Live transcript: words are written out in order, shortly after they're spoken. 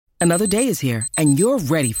Another day is here, and you're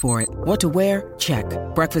ready for it. What to wear? Check.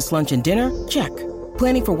 Breakfast, lunch, and dinner? Check.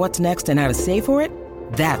 Planning for what's next and how to save for it?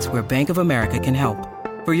 That's where Bank of America can help.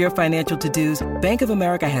 For your financial to-dos, Bank of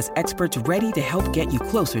America has experts ready to help get you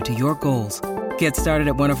closer to your goals. Get started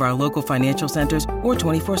at one of our local financial centers or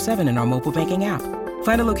 24/7 in our mobile banking app.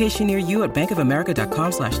 Find a location near you at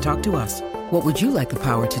bankofamerica.com/talktous. What would you like the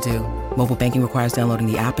power to do? Mobile banking requires downloading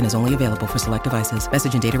the app and is only available for select devices.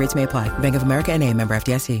 Message and data rates may apply. Bank of America N.A., member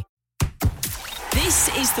FDIC. This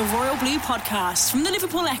is the Royal Blue Podcast from the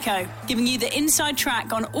Liverpool Echo, giving you the inside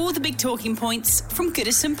track on all the big talking points from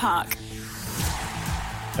Goodison Park.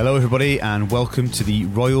 Hello everybody and welcome to the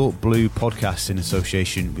Royal Blue Podcast in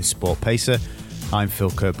association with Sport Pacer. I'm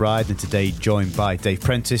Phil Kirkbride and today joined by Dave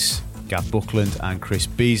Prentice, Gav Buckland and Chris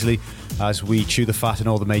Beasley as we chew the fat on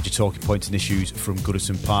all the major talking points and issues from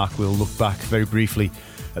Goodison Park. We'll look back very briefly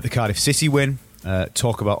at the Cardiff City win,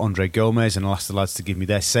 talk about Andre Gomes, and I'll ask the lads to give me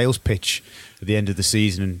their sales pitch at the end of the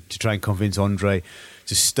season and to try and convince Andre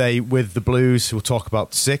to stay with the Blues. We'll talk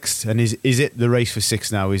about sixth, and is it the race for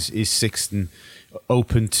sixth now? Is sixth and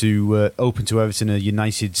open to Everton and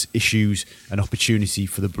United's issues an opportunity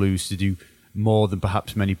for the Blues to do more than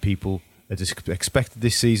perhaps many people had expected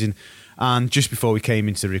this season? And just before we came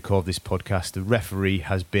in to record this podcast, the referee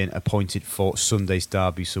has been appointed for Sunday's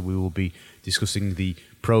derby, so we will be discussing the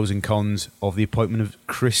pros and cons of the appointment of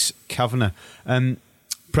Chris Kavanagh.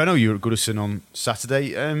 Preno, you were at Goodison on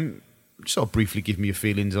Saturday. Just sort of briefly give me your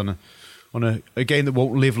feelings on a game that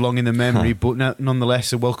won't live long in the memory, but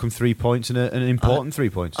nonetheless a welcome 3 points and an important 3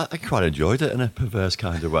 points. I quite enjoyed it in a perverse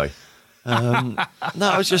kind of way. No,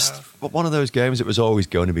 it was just one of those games. It was always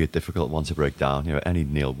going to be a difficult one to break down. You know, any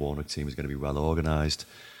Neil Warnock team is going to be well organised.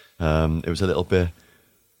 It was a little bit,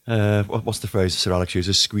 what's the phrase Sir Alex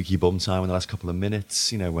uses? Squeaky bum time in the last couple of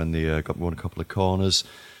minutes. You know, when they got won a couple of corners.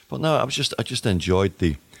 But no, I just enjoyed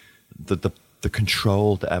the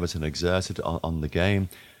control that Everton exerted on the game,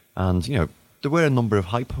 and you know there were a number of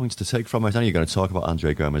high points to take from it. I know you're going to talk about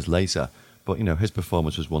Andre Gomes later. But, you know, his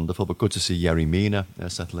performance was wonderful. But good to see Yerry Mina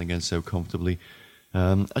settling in so comfortably.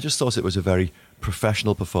 I just thought it was a very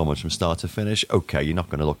professional performance from start to finish. OK, you're not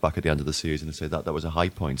going to look back at the end of the season and say that was a high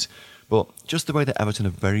point. But just the way that Everton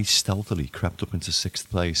have very stealthily crept up into sixth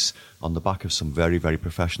place on the back of some very, very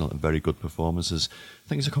professional and very good performances.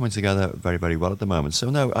 Things are coming together very, very well at the moment. So,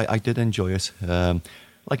 no, I did enjoy it.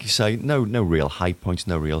 Like you say, no real high points,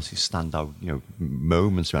 no real standout,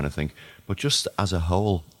 moments or anything. But just as a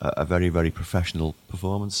whole, a very, very professional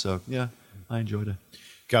performance. So, yeah, I enjoyed it.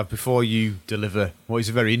 Gav, before you deliver what is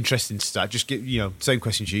a very interesting stat, just give, same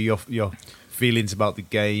question to you, your feelings about the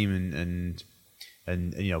game and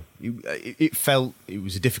it felt, it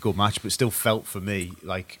was a difficult match, but still felt for me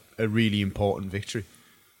like a really important victory.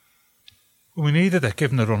 Well, we needed it,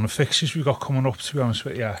 given the run of fixtures we got coming up, to be honest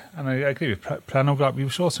with you. And I agree with Preno that we were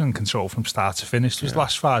sort of in control from start to finish. There was the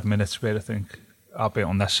last 5 minutes where I think, albeit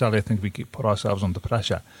unnecessarily, I think we put ourselves under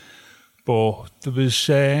pressure. But there was,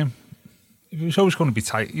 it was always going to be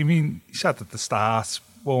tight. I mean, he said at the start,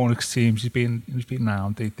 Warnock's teams, he's been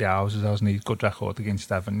around the houses, hasn't he? Good record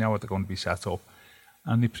against Everton. Now they're going to be set up,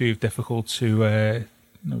 and they proved difficult to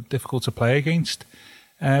play against.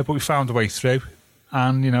 But we found a way through.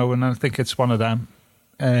 And, and I think it's one of them,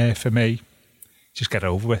 for me, just get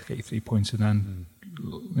over with, get your 3 points and then,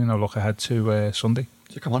 look ahead to Sunday.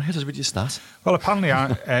 So come on, hit us with your stats. Well, apparently,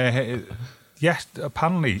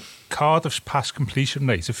 Cardiff's pass completion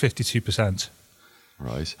rate is 52%.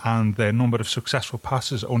 Right. And their number of successful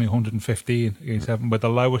passes, only 115 against Everton, with the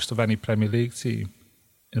lowest of any Premier League team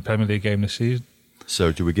in a Premier League game this season.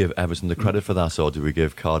 So do we give Everton the credit for that, or do we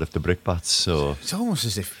give Cardiff the brickbats? Or it's almost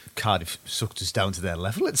as if Cardiff sucked us down to their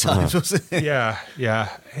level at times, wasn't it? Yeah.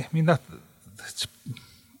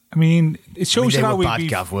 I mean, it shows you how we were bad,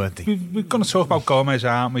 Gav, weren't they? We're going to talk about Gomez,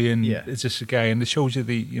 aren't we? And it's just again, it shows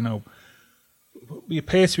you we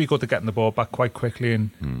appear to be good at getting the ball back quite quickly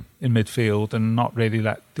in midfield and not really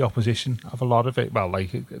let the opposition have a lot of it. Well,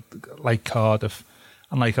 like Cardiff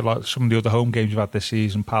and like a lot some of the other home games we've had this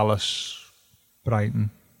season, Palace, Brighton,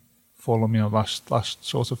 Fulham, last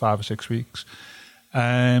sort of 5 or 6 weeks.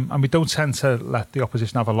 And we don't tend to let the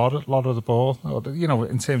opposition have a lot of the ball, or,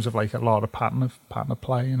 in terms of like a lot of pattern of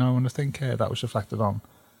play, and I think that was reflected on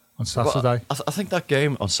Saturday. Well, I think that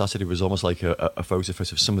game on Saturday was almost like a photo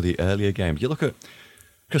fit of some of the earlier games. You look at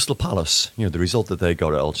Crystal Palace, the result that they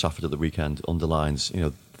got at Old Trafford at the weekend underlines,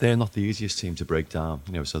 they're not the easiest team to break down,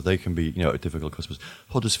 so they can be, a difficult customers.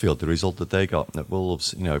 Huddersfield, the result that they got at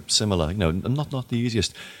Wolves, similar, not the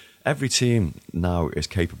easiest. Every team now is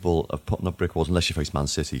capable of putting up brick walls, unless you face Man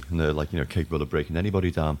City, and they're capable of breaking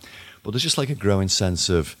anybody down. But there's just like a growing sense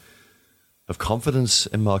of confidence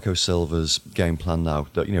in Marco Silva's game plan now,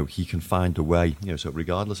 that he can find a way, so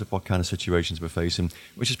regardless of what kind of situations we're facing,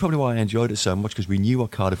 which is probably why I enjoyed it so much, because we knew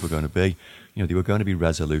what Cardiff were going to be. They were going to be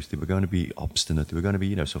resolute, they were going to be obstinate, they were going to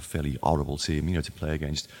be sort of fairly horrible team to play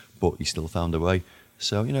against, but he still found a way.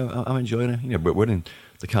 So I'm enjoying it. We're winning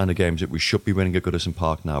the kind of games that we should be winning at Goodison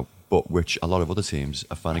Park now, but which a lot of other teams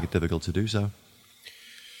are finding it difficult to do so.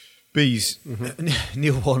 Bees,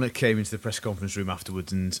 Neil Warnock came into the press conference room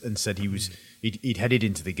afterwards and said he'd headed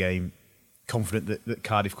into the game confident that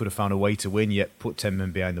Cardiff could have found a way to win, yet put 10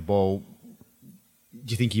 men behind the ball.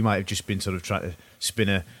 Do you think he might have just been sort of trying to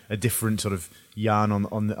spin a different sort of yarn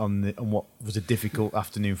on what was a difficult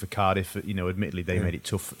afternoon for Cardiff? Admittedly they made it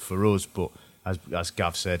tough for us, but as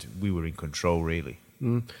Gav said, we were in control really.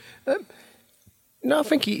 No, I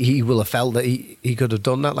think he will have felt that he could have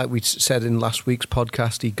done that. Like we said in last week's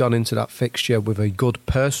podcast, he'd gone into that fixture with a good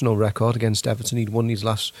personal record against Everton. He'd won his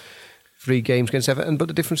last 3 games against Everton. But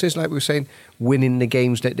the difference is, like we were saying, winning the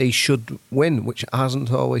games that they should win, which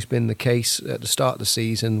hasn't always been the case at the start of the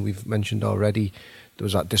season. We've mentioned already there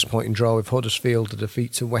was that disappointing draw with Huddersfield, the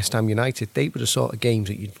defeat to West Ham United. They were the sort of games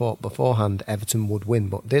that you'd thought beforehand Everton would win,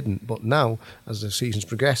 but didn't. But now, as the season's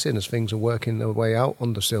progressing, as things are working their way out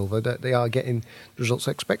under Silva, that they are getting the results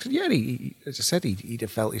expected. Yeah, as I said, he'd have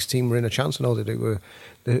felt his team were in a chance. I know that they were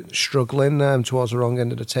struggling towards the wrong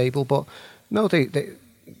end of the table, but no,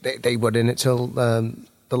 they were in it till the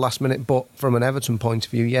last minute. But from an Everton point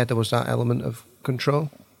of view, yeah, there was that element of control.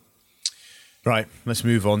 Right, let's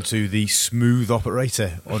move on to the smooth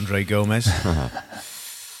operator, Andre Gomes.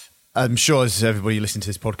 I'm sure as everybody listening to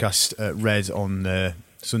this podcast read on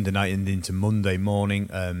Sunday night and into Monday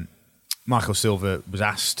morning, Marco Silva was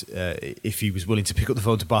asked if he was willing to pick up the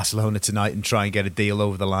phone to Barcelona tonight and try and get a deal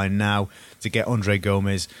over the line now to get Andre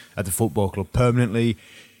Gomes at the football club permanently.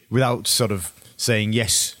 Without sort of saying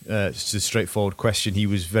yes to the straightforward question, he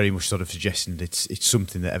was very much sort of suggesting that it's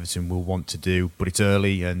something that Everton will want to do, but it's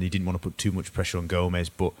early and he didn't want to put too much pressure on Gomes,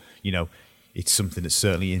 but it's something that's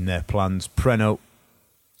certainly in their plans. Preno,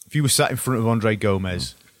 if you were sat in front of Andre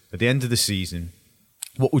Gomes at the end of the season,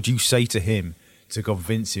 what would you say to him to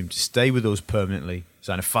convince him to stay with us permanently,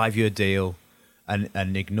 sign a 5-year deal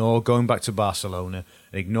and ignore going back to Barcelona,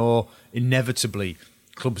 and ignore inevitably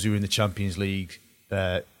clubs who are in the Champions League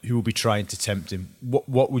who will be trying to tempt him?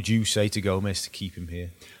 What would you say to Gomes to keep him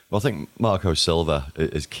here? Well, I think Marco Silva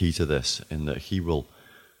is key to this, in that he will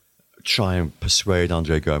try and persuade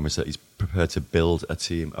Andre Gomes that he's prepared to build a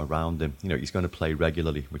team around him. He's going to play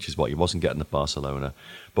regularly, which is what he wasn't getting at Barcelona.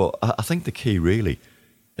 But I think the key really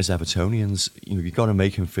is Evertonians. You've got to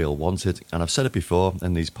make him feel wanted. And I've said it before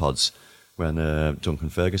in these pods, when Duncan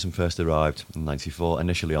Ferguson first arrived in '94,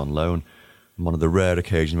 initially on loan. One of the rare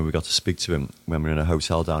occasions when we got to speak to him when we were in a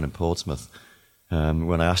hotel down in Portsmouth,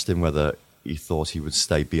 when I asked him whether he thought he would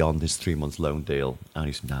stay beyond his 3-month loan deal, and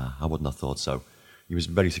he said, nah, I wouldn't have thought so. He was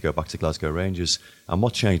ready to go back to Glasgow Rangers, and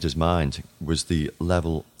what changed his mind was the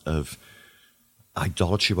level of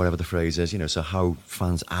idolatry, whatever the phrase is, so how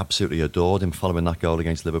fans absolutely adored him following that goal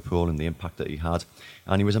against Liverpool and the impact that he had.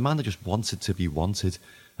 And he was a man that just wanted to be wanted.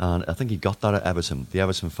 And I think he got that at Everton. The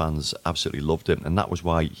Everton fans absolutely loved him, and that was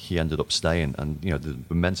why he ended up staying. And the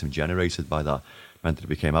momentum generated by that meant that it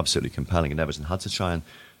became absolutely compelling. And Everton had to try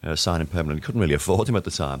and sign him permanently. Couldn't really afford him at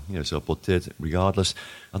the time, but did regardless.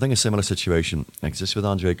 I think a similar situation exists with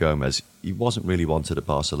Andre Gomes. He wasn't really wanted at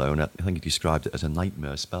Barcelona. I think he described it as a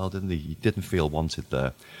nightmare spell, didn't he? He didn't feel wanted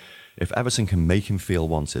there. If Everton can make him feel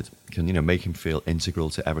wanted, can make him feel integral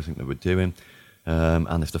to everything that we're doing.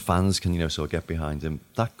 And if the fans can, sort of get behind him,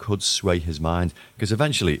 that could sway his mind. Because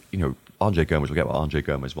eventually, Andre Gomes will get what Andre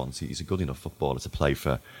Gomes wants. He's a good enough footballer to play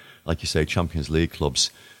for, like you say, Champions League clubs.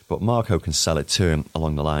 But Marco can sell it to him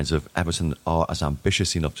along the lines of Everton are as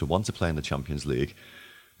ambitious enough to want to play in the Champions League.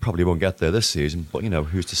 Probably won't get there this season, but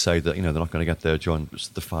who's to say that they're not going to get there during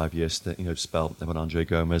the 5-year spell of an Andre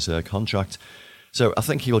Gomes contract. So I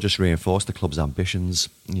think he'll just reinforce the club's ambitions.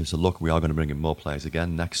 So look, we are going to bring in more players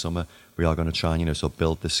again next summer. We are going to try and sort of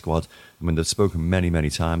build this squad. I mean, they've spoken many, many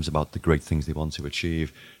times about the great things they want to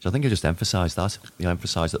achieve. So I think he'll just emphasise that.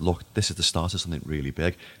 Emphasise that, look, this is the start of something really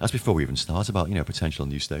big. That's before we even start about potential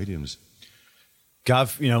new stadiums.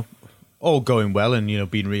 Gav, all going well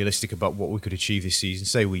and being realistic about what we could achieve this season.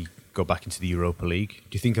 Say we go back into the Europa League.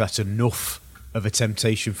 Do you think that's enough of a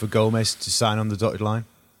temptation for Gomes to sign on the dotted line?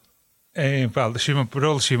 Well, we're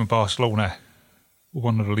all assuming Barcelona will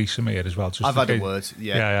want to release him here as well. I've had a word.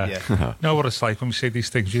 Yeah. Know what it's like when we say these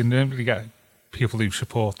things. You normally get people who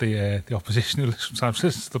support the opposition who sometimes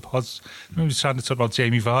listen to the pods. I remember trying to talk about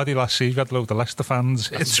Jamie Vardy last season. We had a load of Leicester fans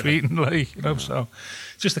tweeting, so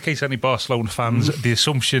just in case any Barcelona fans, the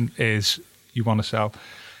assumption is you want to sell.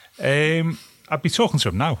 I'd be talking to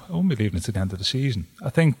him now. I won't be leaving it to the end of the season. I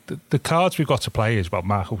think the cards we've got to play is, well,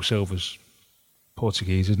 Marco Silva's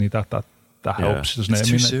Portuguese, isn't he? That helps, doesn't it? It's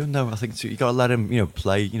too soon, though. I think you got to let him,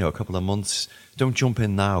 play, a couple of months. Don't jump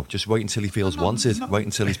in now. Just wait until he feels wanted. Wait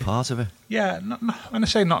until he's part of it. Yeah, when I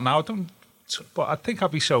say not now, but I think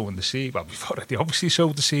I'd be sowing the seed. Well, we've already obviously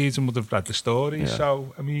sowed the seeds and would have read the story. Yeah.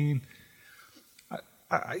 So, I mean,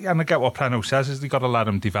 I get what Preno says, is they've got to let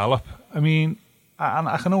him develop. I mean, and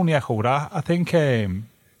I can only echo that. I think the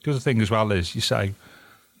other thing as well is you say,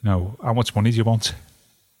 how much money do you want?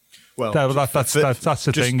 Well, that's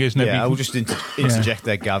the thing, isn't it? Yeah, I will just interject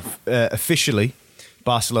there, Gav. Officially,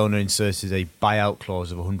 Barcelona inserted a buyout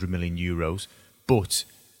clause of €100 million, but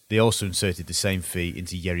they also inserted the same fee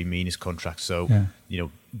into Yerry Mina's contract. So,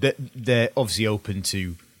 they're obviously open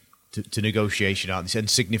to negotiation, aren't they? And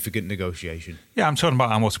significant negotiation. Yeah, I'm talking about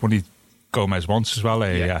how much money Gomez wants as well.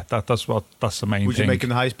 Yeah, that's the main thing. Would you make him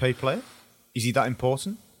the highest paid player? Is he that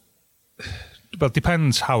important? Well, it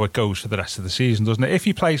depends how it goes for the rest of the season, doesn't it? If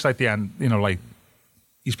he plays like the end, like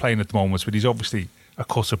he's playing at the moment, but he's obviously a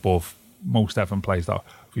cut above most Everton players that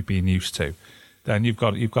we've been used to, then you've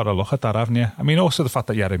got to look at that, haven't you? I mean, also the fact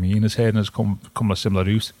that Yerry Mina's here and has come a similar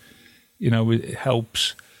route, it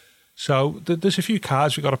helps. So there's a few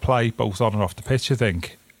cards we've got to play both on and off the pitch, I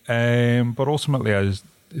think. But ultimately,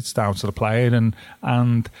 it's down to the player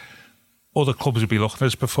and other clubs would be looking at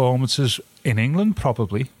his performances in England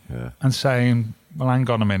probably and saying, well, hang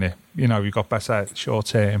on a minute, you've got better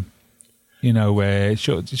short-term, shorter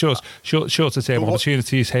term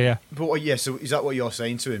opportunities here. But so is that what you're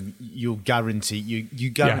saying to him? You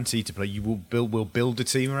guarantee to play. You will build a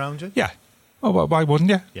team around you. Yeah. Well, why wouldn't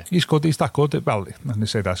you? Yeah. He's good. He's that good. Well, and they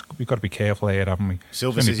say we've got to be careful here, haven't we?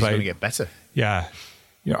 Silva says he's going to get better. Yeah.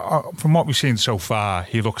 From what we've seen so far,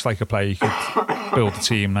 he looks like a player you could build a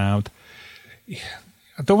team around.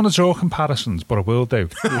 I don't want to draw comparisons, but I will do.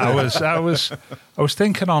 I was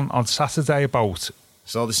thinking on Saturday about.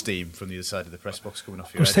 Saw the steam from the other side of the press box coming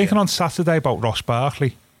off your head. I was thinking on Saturday about Ross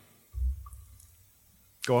Barkley.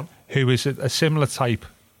 Go on. Who is a similar type,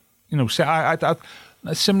 a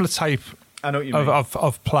similar type. I know what you mean.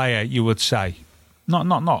 Of player, you would say, not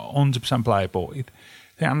 100% player, but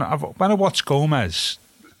when I watch Gomez,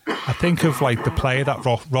 I think of like the player that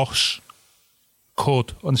Ross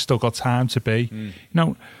could and still got time to be.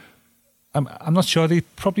 I'm not sure, they're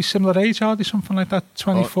probably similar age, are they? Something like that,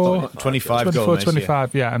 24? 25 Gomez,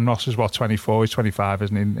 25, yeah. And Ross is 24, he's 25,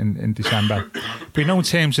 isn't he, in December. But in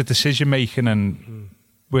terms of decision-making and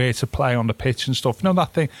where to play on the pitch and stuff,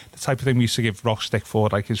 that thing, the type of thing we used to give Ross stick for,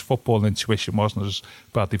 like his football intuition wasn't as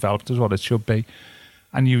well developed as what it should be.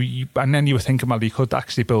 And and then you were thinking, well, he could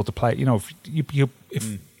actually build a play.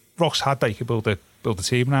 If Ross had that, he could build a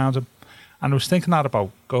team around him. And I was thinking that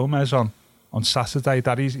about Gomez on Saturday,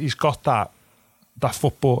 that he's got that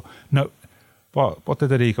football. No, what did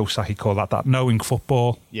Arrigo Sacchi call that? That knowing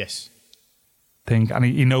football. Yes. Thing, and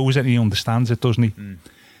he knows it and he understands it, doesn't he?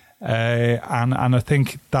 And I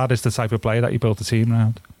think that is the type of player that you build a team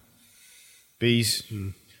around. Bees,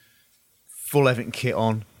 full Everton kit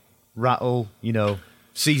on, rattle,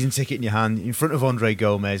 season ticket in your hand, in front of Andre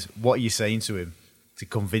Gomes. What are you saying to him to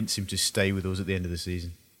convince him to stay with us at the end of the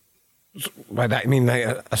season? By that, I mean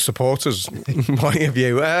a supporter's point of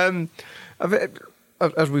view. As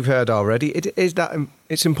we've heard already,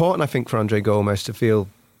 it's important, I think, for Andre Gomes to feel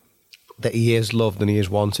that he is loved and he is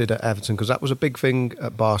wanted at Everton, because that was a big thing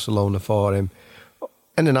at Barcelona for him.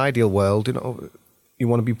 In an ideal world, you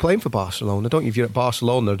want to be playing for Barcelona, don't you? If you're at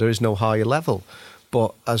Barcelona, there is no higher level.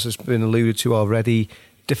 But as has been alluded to already,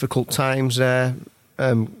 difficult times there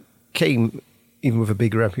came even with a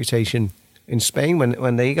big reputation in Spain.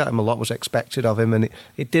 When they got him, a lot was expected of him, and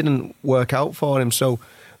it didn't work out for him. So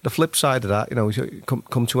the flip side of that, he's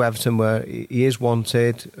come to Everton where he is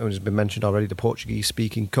wanted. It has been mentioned already, the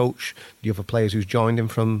Portuguese-speaking coach, the other players who's joined him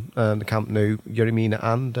from the Camp Nou, Yerry Mina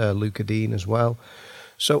and Luca Dean as well.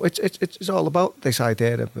 So it's all about this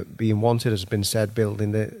idea of being wanted, as has been said,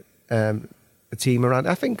 building the team around.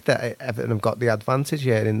 I think that Everton have got the advantage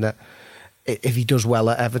here in that if he does well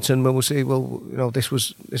at Everton, we'll see. Well, this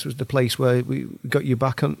was the place where we got you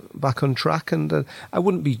back on track, and I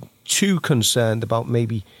wouldn't be too concerned about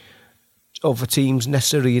maybe other teams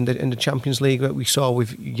necessarily in the Champions League that we saw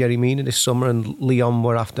with Yerry Mina this summer, and Lyon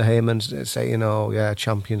were after him and saying, "Oh yeah,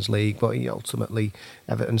 Champions League." But he ultimately,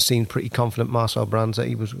 Everton seemed pretty confident, Marcel Brands, that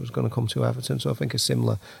he was going to come to Everton. So I think a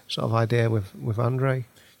similar sort of idea with Andre.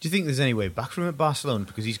 Do you think there's any way back from him at Barcelona?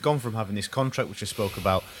 Because he's gone from having this contract, which I spoke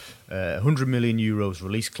about, 100 million euros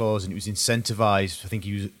release clause, and it was incentivised. I think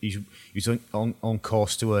he was on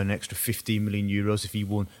course to earn an extra 15 million euros if he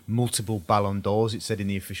won multiple Ballon d'Ors, it said in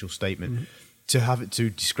the official statement. Mm-hmm. To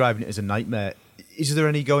describing it as a nightmare. Is there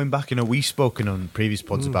any going back? We've spoken on previous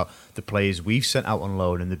pods about the players we've sent out on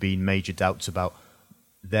loan, and there being major doubts about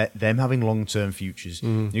them having long-term futures.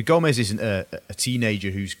 Gomes isn't a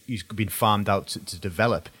teenager who's been farmed out to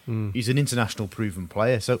develop. He's an international proven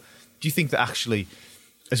player. So do you think that actually,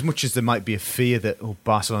 as much as there might be a fear that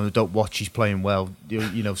Barcelona don't watch, he's playing well,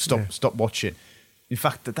 stop watching, in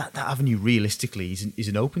fact that avenue realistically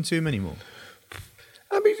isn't open to him anymore?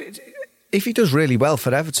 I mean, if he does really well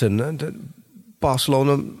for Everton,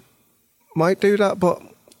 Barcelona might do that, but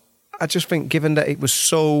I just think, given that it was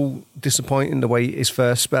so disappointing the way his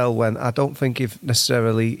first spell went, I don't think if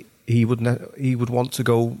necessarily he would want to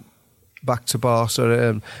go back to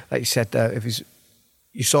Barca. Like you said, if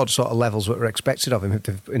you saw the sort of levels that were expected of him, if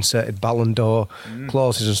they've inserted Ballon d'Or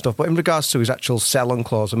clauses and stuff. But in regards to his actual sell-on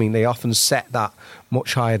clause, I mean, they often set that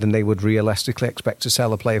much higher than they would realistically expect to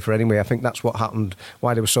sell a player for anyway. I think that's what happened,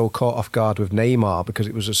 why they were so caught off guard with Neymar, because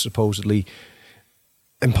it was a supposedly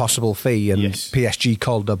impossible fee, and PSG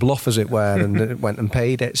called their bluff, as it were, and went and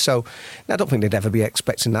paid it. So I don't think they'd ever be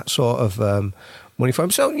expecting that sort of money from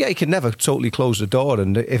him. So yeah, he could never totally close the door,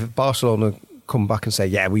 and if Barcelona come back and say,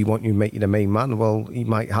 yeah, we want you to make you the main man, well, he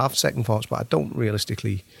might have second thoughts, but I don't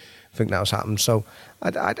realistically think that's happened. So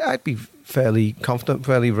I'd be fairly confident,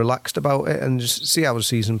 fairly relaxed about it, and just see how the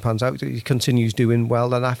season pans out. He continues doing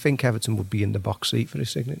well, and I think Everton would be in the box seat for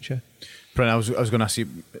his signature. Brent, I was going to ask you,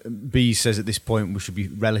 B says at this point we should be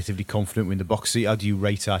relatively confident we're in the box seat. How do you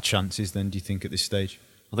rate our chances then, do you think, at this stage?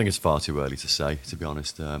 I think it's far too early to say, to be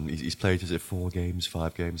honest. He's played, 5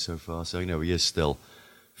 games so far, so he is still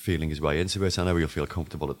feeling his way into it. I know he'll feel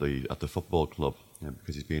comfortable at the football club,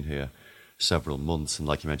 because he's been here several months, and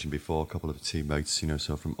like you mentioned before, a couple of teammates,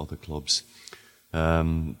 so from other clubs.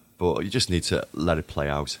 But you just need to let it play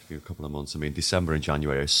out for a couple of months. I mean, December and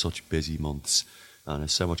January are such busy months, and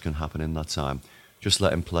so much can happen in that time. Just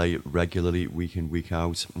let him play regularly, week in, week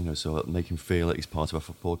out, so make him feel that he's part of a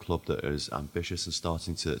football club that is ambitious and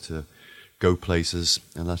starting to go places,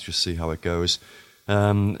 and let's just see how it goes.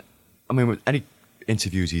 I mean, with any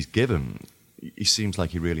interviews he's given, he seems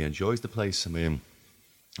like he really enjoys the place. I mean,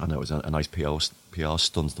 I know it was a nice PR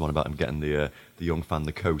stunt, the one about him getting the young fan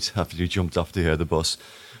the coat after he jumped off the bus.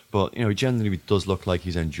 But, he generally does look like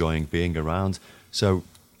he's enjoying being around. So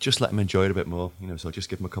just let him enjoy it a bit more, so just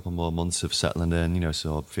give him a couple more months of settling in,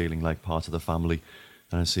 so feeling like part of the family,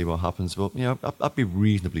 and see what happens. But, I'd be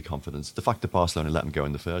reasonably confident. The fact that Barcelona let him go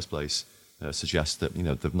in the first place suggests that,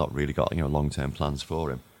 they've not really got, long-term plans for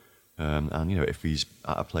him. And, if he's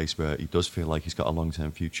at a place where he does feel like he's got a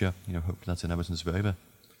long-term future, hopefully that's in Everton's favour.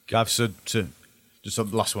 Gav, so just the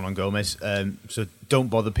last one on Gomes. So don't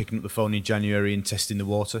bother picking up the phone in January and testing the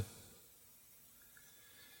water.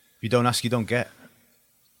 If you don't ask, you don't get.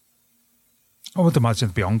 I would imagine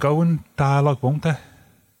there'd be ongoing dialogue, won't there?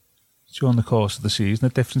 During the course of the season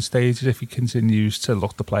at different stages, if he continues to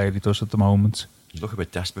look the player he does at the moment. You look a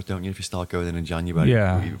bit desperate, don't you, if you start going in January?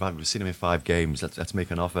 Yeah. We've seen him in 5 games, let's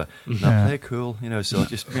make an offer. Now play cool, so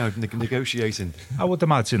just negotiating. I would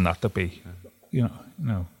imagine that there'd be,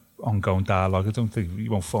 ongoing dialogue. I don't think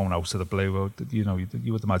you won't phone out to the blue. Or,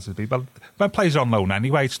 you would imagine it'd be. But when players on loan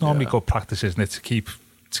anyway, it's normally good practice, isn't it, to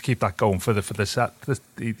keep that going for the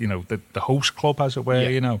host club, as it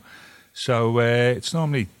were. So it's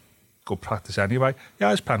normally good practice anyway. Yeah,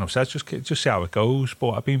 as Pano says, just see how it goes.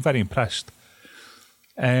 But I've been very impressed.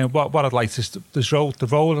 What I'd like to the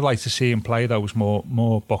role I'd like to see him play though was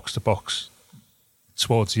more box to box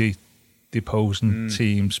towards the opposing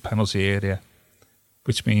team's penalty area,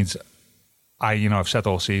 which means I've said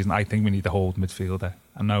all season I think we need a hold midfielder.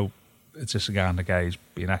 I know it's just the guy who's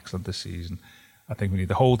been excellent this season. I think we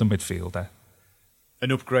need a holding midfielder.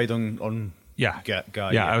 An upgrade on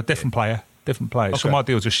guy. Yeah, a different player. Okay.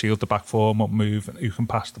 Somebody will just shield the back four, move, and who can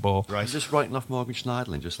pass the ball. Right. He's just writing off Morgan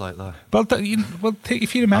Schneiderlin just like that. Well,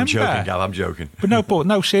 if you remember... I'm joking. But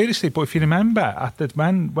no, seriously, but if you remember,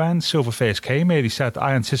 when Silva first came here, he said,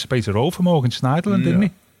 I anticipate a role for Morgan Schneiderlin, didn't he?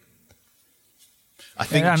 I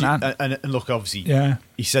think, and look, obviously,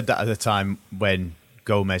 he said that at a time when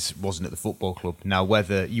Gomes wasn't at the football club. Now,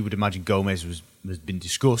 whether you would imagine Gomes has been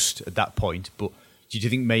discussed at that point, but do you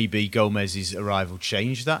think maybe Gomez's arrival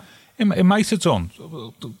changed that? It might have done.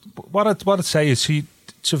 What I'd say is to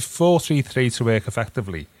 4-3-3 to work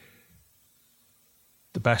effectively,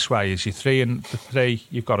 the best way is your three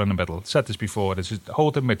you've got in the middle. I said this before, there's a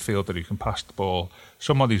holding midfielder who can pass the ball,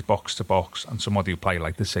 somebody's box to box, and somebody who play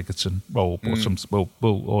like the Sigurdsson role, but some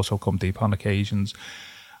will also come deep on occasions.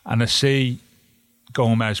 And I see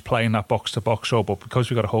Gomes playing that box to box role, but because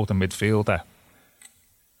we've got a holding midfielder,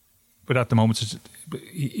 but at the moment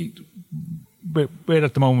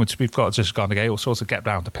we've got just gone to go sort of get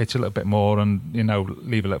round the pitch a little bit more and, you know,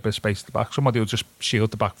 leave a little bit of space at the back. Somebody will just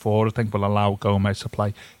shield the back four, I think, will allow Gomes to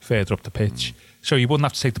play further up the pitch. So you wouldn't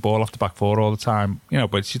have to take the ball off the back four all the time, you know,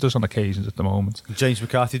 but she does on occasions at the moment. James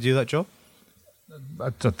McCarthy do that job? I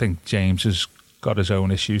don't think James has got his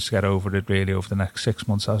own issues to get over it really over the next 6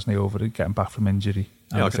 months, hasn't he, over it, getting back from injury.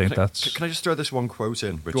 Yeah, can I just throw this one quote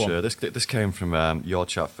in, which this came from your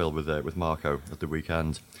chat, Phil, with Marco at the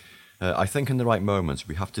weekend. I think in the right moments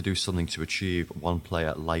we have to do something to achieve one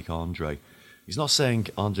player like Andre. He's not saying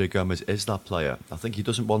Andre Gomes is that player. I think he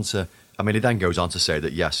doesn't want to. I mean, he then goes on to say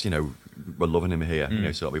that yes, you know, we're loving him here, you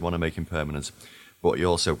know, so we want to make him permanent. But he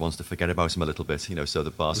also wants to forget about him a little bit, you know, so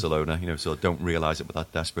that Barcelona, you know, so don't realise it, but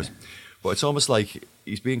that desperate. But it's almost like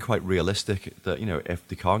he's being quite realistic that, you know, if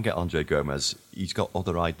they can't get Andre Gomes, he's got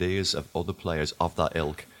other ideas of other players of that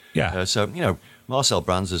ilk. Yeah. So, you know, Marcel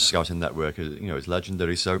Brands' scouting network, you know, is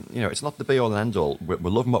legendary. So, you know, it's not the be-all and end-all. We're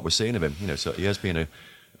loving what we're seeing of him. You know, so he has been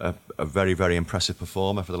a very, very impressive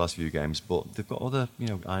performer for the last few games. But they've got other, you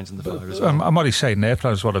know, irons in the fire as well. I'm already saying there,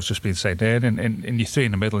 that's what I've just been saying there. In your three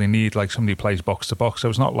in the middle, you need like somebody who plays box to box. So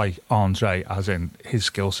it's not like Andre, as in his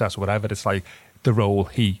skill set or whatever. It's like the role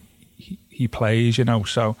he plays, you know.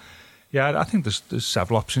 So, yeah, I think there's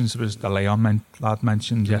several options. There was the Leon lad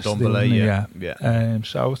mentioned yesterday. Yeah.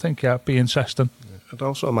 So I think, it'd be interesting. I'd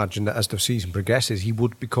also imagine that as the season progresses, he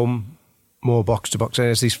would become more box to box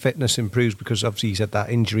as his fitness improves, because obviously he's had that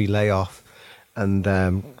injury layoff and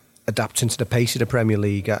adapting to the pace of the Premier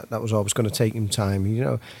League. That was always going to take him time. You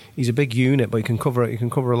know, he's a big unit, but he can cover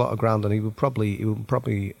a lot of ground, and he will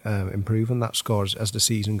probably improve on that score as the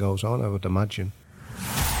season goes on, I would imagine.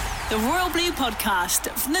 The Royal Blue Podcast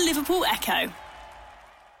from the Liverpool Echo.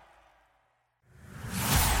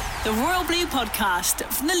 The Royal Blue Podcast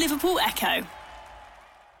from the Liverpool Echo.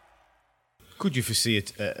 Could you foresee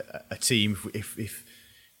a team if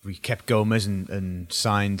we kept Gomes and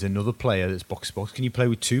signed another player that's box to box? Can you play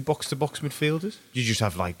with two box to box midfielders? You just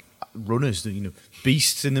have like runners, you know,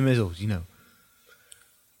 beasts in the middle. You know,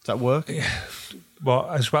 does that work? Yeah. Well,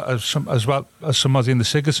 as well as somebody in the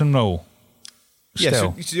Sigurdsson role. Yeah,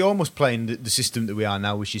 so you're almost playing the system that we are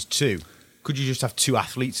now, which is two. Could you just have two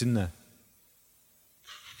athletes in there?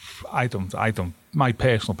 I don't. My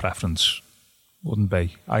personal preference wouldn't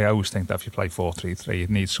be. I always think that if you play 4-3-3, you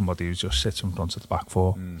need somebody who just sits in front of the back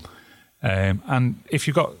four. And if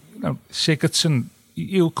you've got, you know, Sigurdsson,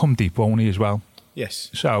 he'll come deep, won't he, as well? Yes.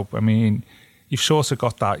 So, I mean, you've sort of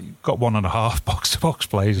got that. You've got 1.5 box-to-box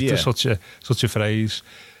players. Yeah. It's such a phrase.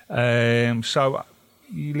 So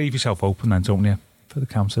you leave yourself open then, don't you, for the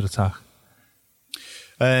counter-attack.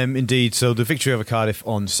 Indeed. So the victory over Cardiff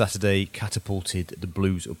on Saturday catapulted the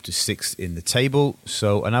Blues up to 6th in the table.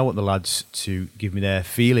 So, and I want the lads to give me their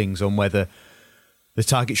feelings on whether the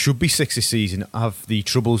target should be 6 this season. Have the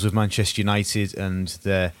troubles of Manchester United and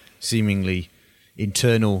their seemingly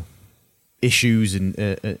internal issues and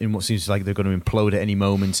in what seems like they're going to implode at any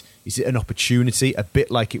moment. Is it an opportunity, a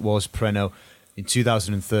bit like it was, Preno, in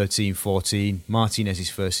 2013-14, Martinez's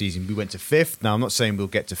first season? We went to 5th. Now, I'm not saying we'll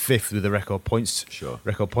get to 5th with a record points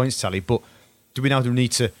tally, but do we now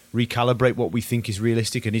need to recalibrate what we think is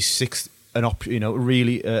realistic? And is 6th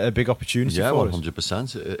really a big opportunity for us? Yeah,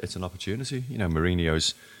 100%. It's an opportunity. You know,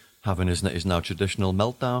 Mourinho's having his now traditional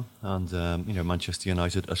meltdown, and Manchester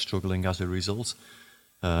United are struggling as a result.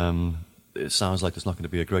 It sounds like there's not going to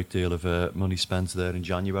be a great deal of money spent there in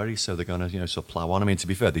January, so they're going to sort of plough on. I mean, to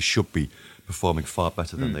be fair, they should be performing far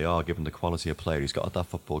better than they are, given the quality of player he's got at that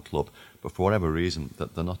football club. But for whatever reason,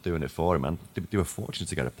 that they're not doing it for him, and they were fortunate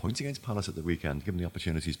to get a point against Palace at the weekend, given the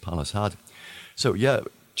opportunities Palace had. So yeah,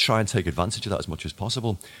 try and take advantage of that as much as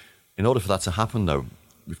possible. In order for that to happen, though,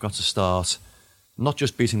 we've got to start not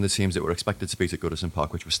just beating the teams that were expected to beat at Goodison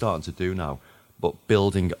Park, which we're starting to do now, but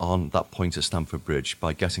building on that point at Stamford Bridge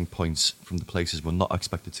by getting points from the places we're not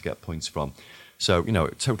expected to get points from. So,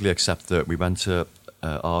 totally accept that we went to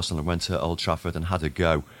Arsenal and went to Old Trafford and had a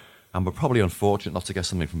go. And we're probably unfortunate not to get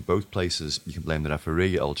something from both places. You can blame the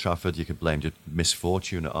referee at Old Trafford, you can blame your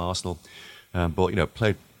misfortune at Arsenal. But,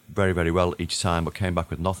 played very, very well each time, but came back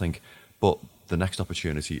with nothing. But the next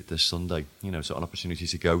opportunity this Sunday, so an opportunity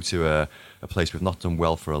to go to a place we've not done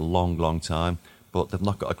well for a long, long time. But they've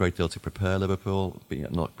not got a great deal to prepare, Liverpool,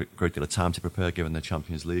 not a great deal of time to prepare given their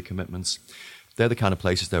Champions League commitments. they're the kind of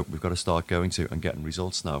places that we've got to start going to and getting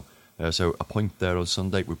results now. So a point there on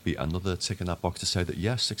Sunday would be another tick in that box to say that,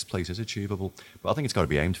 yes, sixth place is achievable. But I think it's got to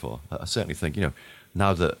be aimed for. I certainly think,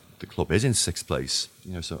 now that the club is in sixth place,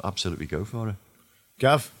 so absolutely go for it.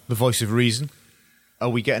 Gav, the voice of reason. Are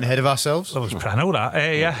we getting ahead of ourselves? I was Prano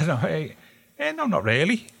that. No, not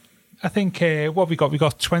really. I think what we got? We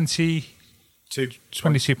got 22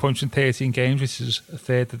 points in 13 games, which is a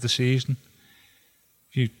third of the season.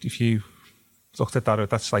 If you looked at that,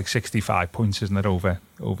 that's like 65 points, isn't it, over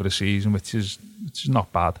the season, which is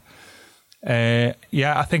not bad. I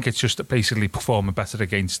think it's just basically performing better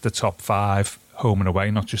against the top 5, home and away,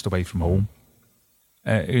 not just away from home.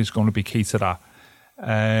 Is going to be key to that.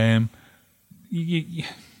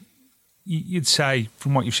 You'd say,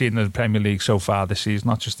 from what you've seen in the Premier League so far this season,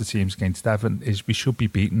 not just the teams against Everton, is we should be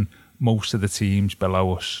beating most of the teams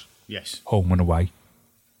below us. Yes. Home and away.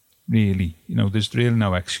 Really, there's really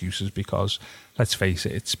no excuses because, let's face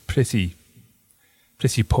it, it's pretty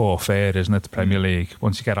poor fare, isn't it, the Premier League,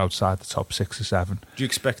 once you get outside the top 6 or 7. Do you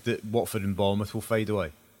expect that Watford and Bournemouth will fade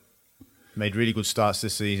away? Made really good starts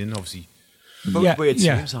this season, obviously. Both weird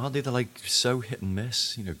teams, aren't they? They're like so hit and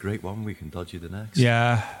miss. Great one week and dodgy the next.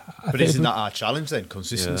 Yeah. But isn't that our challenge then?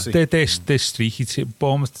 Consistency? Yeah. They're streaky team.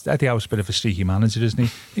 Bournemouth, Eddie Howe's a bit of a streaky manager, isn't he? I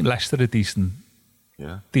think Leicester are a decent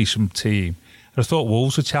team. I thought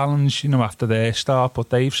Wolves were challenged, after their start,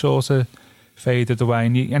 but they've sort of faded away.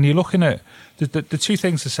 And you're looking at the two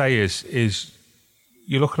things to say is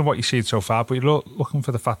you're looking at what you've seen so far, but you're looking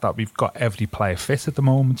for the fact that we've got every player fit at the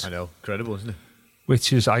moment. I know, incredible, isn't it?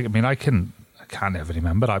 Which is, I can't ever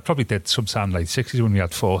remember. I probably did sometime late 60s when we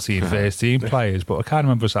had 14 first team players, but I can't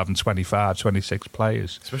remember us having 25, 26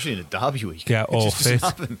 players. Especially in a derby week. Yeah, all fit.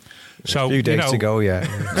 So, a few days to go, yeah.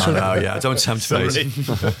 Don't tempt fate.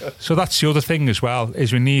 So that's the other thing as well,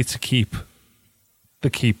 is we need to keep the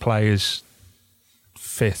key players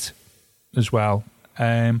fit as well.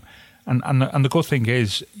 And the good thing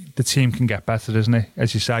is the team can get better, isn't it?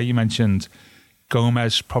 As you say, you mentioned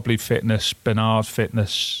Gomes, probably fitness, Bernard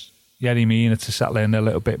fitness, Yerry Mina to settle in a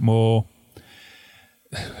little bit more.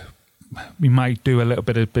 We might do a little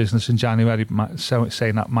bit of business in January,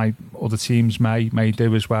 saying that other teams may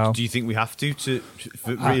do as well. Do you think we have to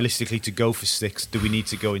realistically to go for 6? Do we need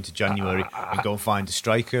to go into January and go and find a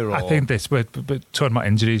striker? Or? I think we're talking about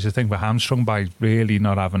injuries. I think we're hamstrung by really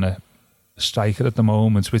not having a striker at the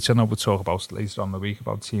moment, which I know we'll talk about later on in the week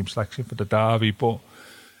about team selection for the derby. But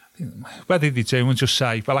whether they do and just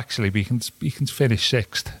say, well, actually, we can finish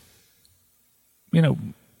 6th.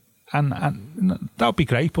 And that would be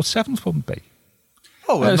great, but 7th wouldn't be.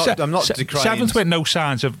 Oh, I'm not decrying. 7th with no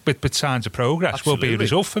signs of progress. Absolutely. Will be a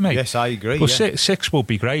result for me. Yes, I agree. But 6th will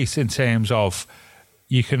be great in terms of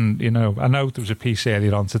you can. I know there was a piece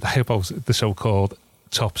earlier on today about the so-called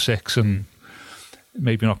top 6 and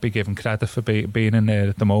maybe not be given credit for being in there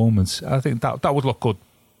at the moment. I think that would look good.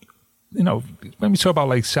 When we talk about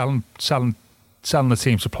like selling the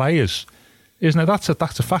team to players, isn't it? That's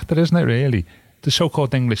a factor, isn't it? Really. The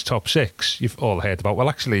so-called English top 6, you've all heard about. Well,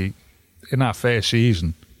 actually, in our first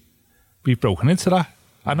season, we've broken into that.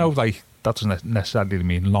 I know, that doesn't necessarily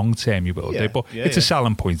mean long-term you will do, but it's a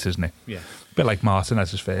selling point, isn't it? Yeah. A bit like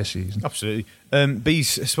Martinez's first season. Absolutely.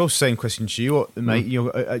 Bees, I suppose same question to you,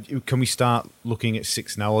 mate. Can we start looking at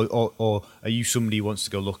 6 now, or are you somebody who wants to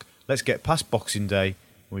go, look, let's get past Boxing Day,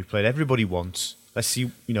 when we've played everybody once, let's see,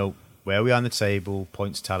 where we are on the table,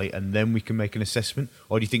 points tally, and then we can make an assessment?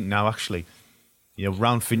 Or do you think now, actually,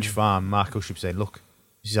 round Finch Farm, Marco should say, look,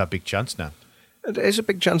 this is our big chance now? It is a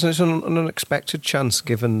big chance, and it's an unexpected chance,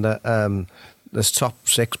 given that there's top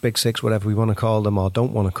 6, big 6, whatever we want to call them or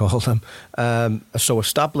don't want to call them, are so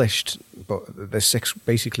established. But there's 6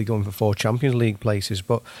 basically going for 4 Champions League places.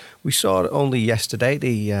 But we saw only yesterday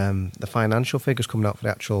the financial figures coming out for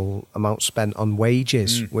the actual amount spent on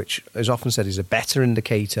wages, which is often said is a better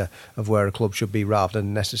indicator of where a club should be rather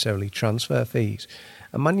than necessarily transfer fees.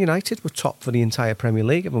 And Man United were top for the entire Premier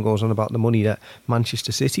League. Everyone goes on about the money that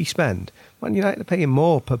Manchester City spend. Man United are paying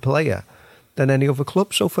more per player than any other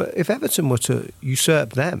club. So if Everton were to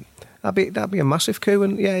usurp them, that'd be a massive coup.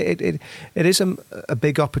 And yeah, it is a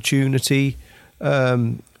big opportunity.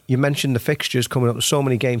 You mentioned the fixtures coming up. There's so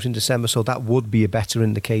many games in December, so that would be a better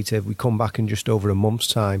indicator. If we come back in just over a month's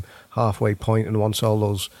time, halfway point, and once all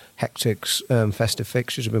those hectic festive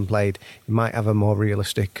fixtures have been played, you might have a more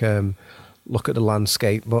realistic look at the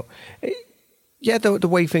landscape. But the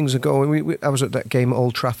way things are going, I was at that game at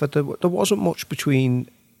Old Trafford. There wasn't much between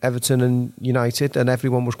Everton and United, and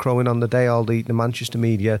everyone was crowing on the day, all the Manchester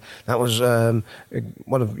media. That was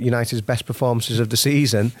one of United's best performances of the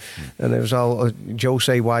season, and it was all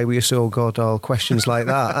Jose, why were you so good, all questions like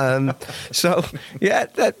that. So yeah,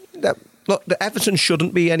 look, the Everton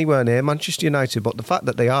shouldn't be anywhere near Manchester United, but the fact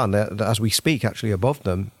that they are, as we speak, actually above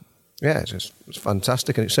them, yeah, it's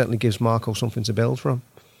fantastic, and it certainly gives Marco something to build from.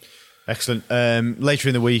 Excellent. Later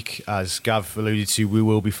in the week, as Gav alluded to, we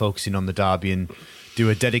will be focusing on the derby and do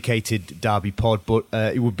a dedicated derby pod, but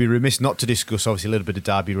it would be remiss not to discuss obviously a little bit of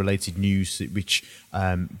derby related news which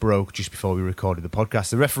broke just before we recorded the podcast.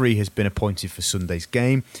 The referee has been appointed for Sunday's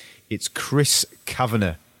game. It's Chris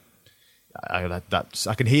Kavanagh. I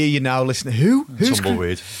can hear you now listening. Who's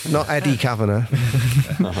Tumbleweed? Not Eddie Kavanagh.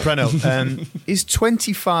 Preno, is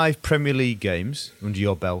 25 Premier League games under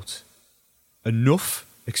your belt enough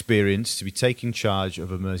experience to be taking charge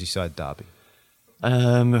of a Merseyside derby?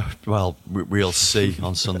 Well, we'll see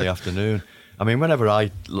on Sunday afternoon. I mean, whenever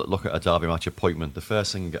I look at a derby match appointment, the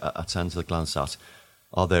first thing I tend to glance at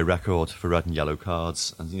are their record for red and yellow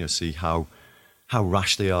cards, and see how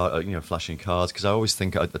rash they are, flashing cards. Because I always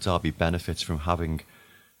think the derby benefits from having,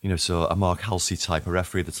 so a Mark Halsey type of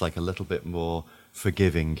referee that's like a little bit more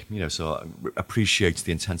forgiving, so appreciates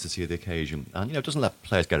the intensity of the occasion, and doesn't let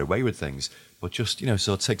players get away with things, but just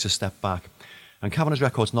so takes a step back. And Kavanagh's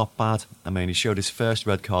record's not bad. I mean, he showed his first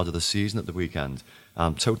red card of the season at the weekend.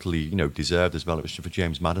 Totally, deserved as well. It was for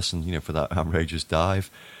James Maddison, for that outrageous dive.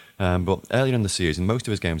 But earlier in the season, most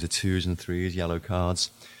of his games are 2s and 3s, yellow cards.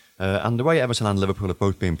 And the way Everton and Liverpool have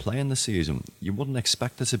both been playing this season, you wouldn't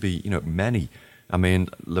expect there to be, many. I mean,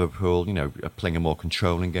 Liverpool, are playing a more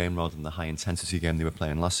controlling game rather than the high-intensity game they were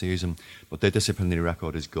playing last season. But their disciplinary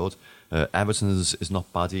record is good. Everton is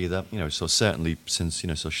not bad either. So certainly since,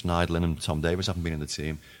 so Schneiderlin and Tom Davies haven't been in the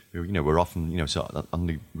team, who, were often, on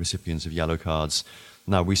the recipients of yellow cards.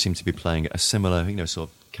 Now we seem to be playing a similar,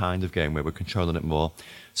 kind of game where we're controlling it more.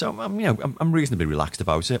 So, I'm reasonably relaxed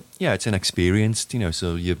about it. Yeah, it's inexperienced,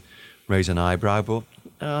 so you raise an eyebrow, but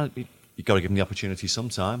you've got to give him the opportunity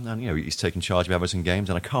sometime. And, he's taken charge of Everton games,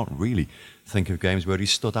 and I can't really think of games where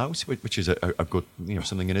he's stood out, which is a good,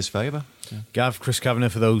 something in his favour. Yeah. Gav, Chris Kavanagh,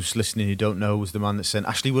 for those listening who don't know, was the man that sent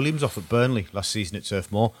Ashley Williams off at Burnley last season at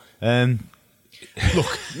Turf Moor.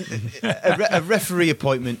 Look, a referee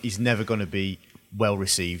appointment is never going to be well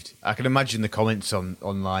received. I can imagine the comments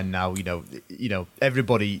online now.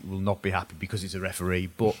 Everybody will not be happy because it's a referee.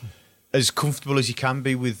 But as comfortable as you can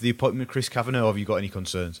be with the appointment of Chris Kavanagh, or have you got any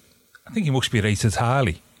concerns? I think he must be rated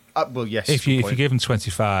highly. Well, yes. If you give him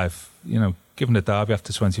 25, given the derby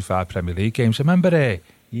after 25 Premier League games. I remember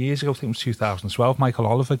years ago, I think it was 2012, Michael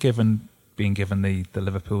Oliver being given the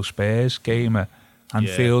Liverpool Spurs game at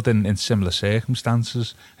Anfield in similar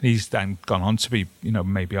circumstances, and he's then gone on to be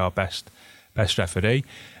maybe our best referee.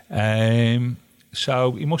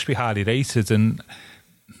 So he must be highly rated, and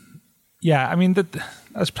yeah, I mean,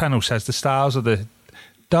 as Preno says, the styles of the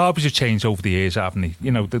derbies have changed over the years, haven't they?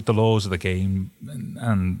 The laws of the game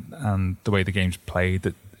and the way the game's played.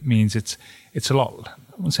 That means it's a lot. I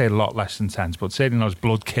wouldn't say a lot less intense, but certainly not as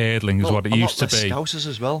blood curdling as what it used to be. A lot less Scousers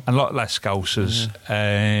as well. And a lot less Scousers.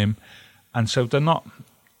 Yeah. And so they're not.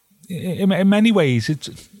 In many ways,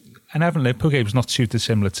 an Everton Liverpool game is not too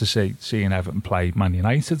dissimilar to seeing Everton play Man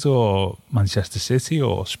United or Manchester City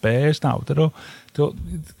or Spurs now.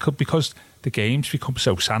 Because the game's become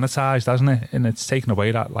so sanitised, hasn't it? And it's taken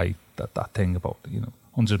away that thing about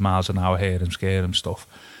 100 miles an hour here and scare and stuff.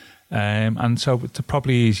 And so it's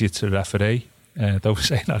probably easier to referee. Don't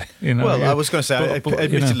say that. Well, I was going to say,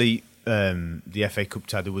 admittedly, the FA Cup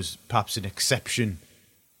tie, there was perhaps an exceptional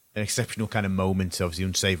kind of moment, obviously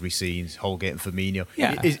unsavoury scenes, Holgate and Firmino.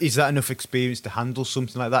 Yeah. Is that enough experience to handle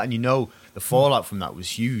something like that? And the fallout from that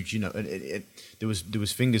was huge. There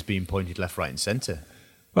was fingers being pointed left, right, and centre.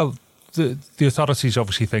 Well, the authorities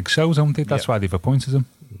obviously think so, don't they? That's why they've appointed him.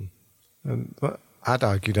 But I'd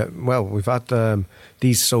argue that, we've had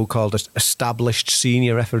these so-called established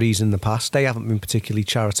senior referees in the past. They haven't been particularly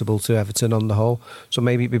charitable to Everton on the whole. So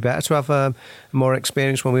maybe it'd be better to have more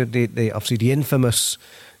experience when we had obviously the infamous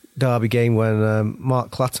derby game when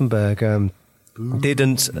Mark Clattenburg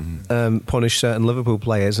didn't punish certain Liverpool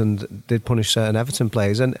players and did punish certain Everton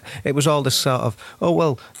players, and it was all this sort of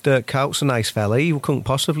Dirk Coutts a nice fella, he couldn't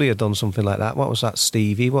possibly have done something like that. What was that,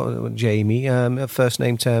 Stevie, Jamie, first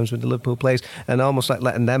name terms with the Liverpool players, and almost like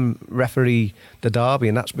letting them referee the derby.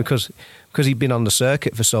 And that's because he'd been on the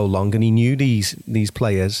circuit for so long and he knew these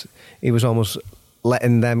players. He was almost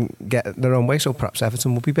letting them get their own way. So perhaps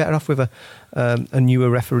Everton would be better off with a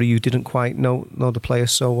newer referee who didn't quite know the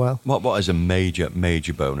players so well. What is a major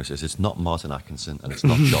bonus is it's not Martin Atkinson and it's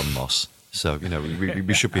not John Moss. So,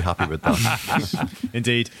 we should be happy with that.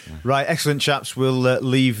 Indeed. Right, excellent, chaps. We'll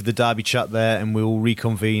leave the derby chat there and we'll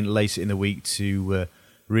reconvene later in the week to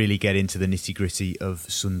really get into the nitty-gritty of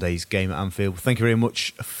Sunday's game at Anfield. Thank you very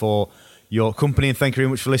much for your company and thank you very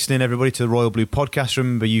much for listening, everybody, to the Royal Blue Podcast.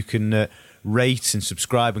 Remember, you can rate and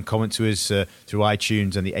subscribe and comment to us through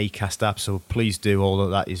iTunes and the Acast app, so please do. All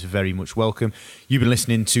of that is very much welcome. You've been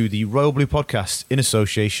listening to the Royal Blue Podcast in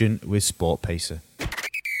association with Sport Pacer.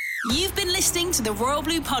 You've been listening to the Royal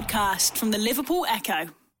Blue Podcast from the Liverpool Echo.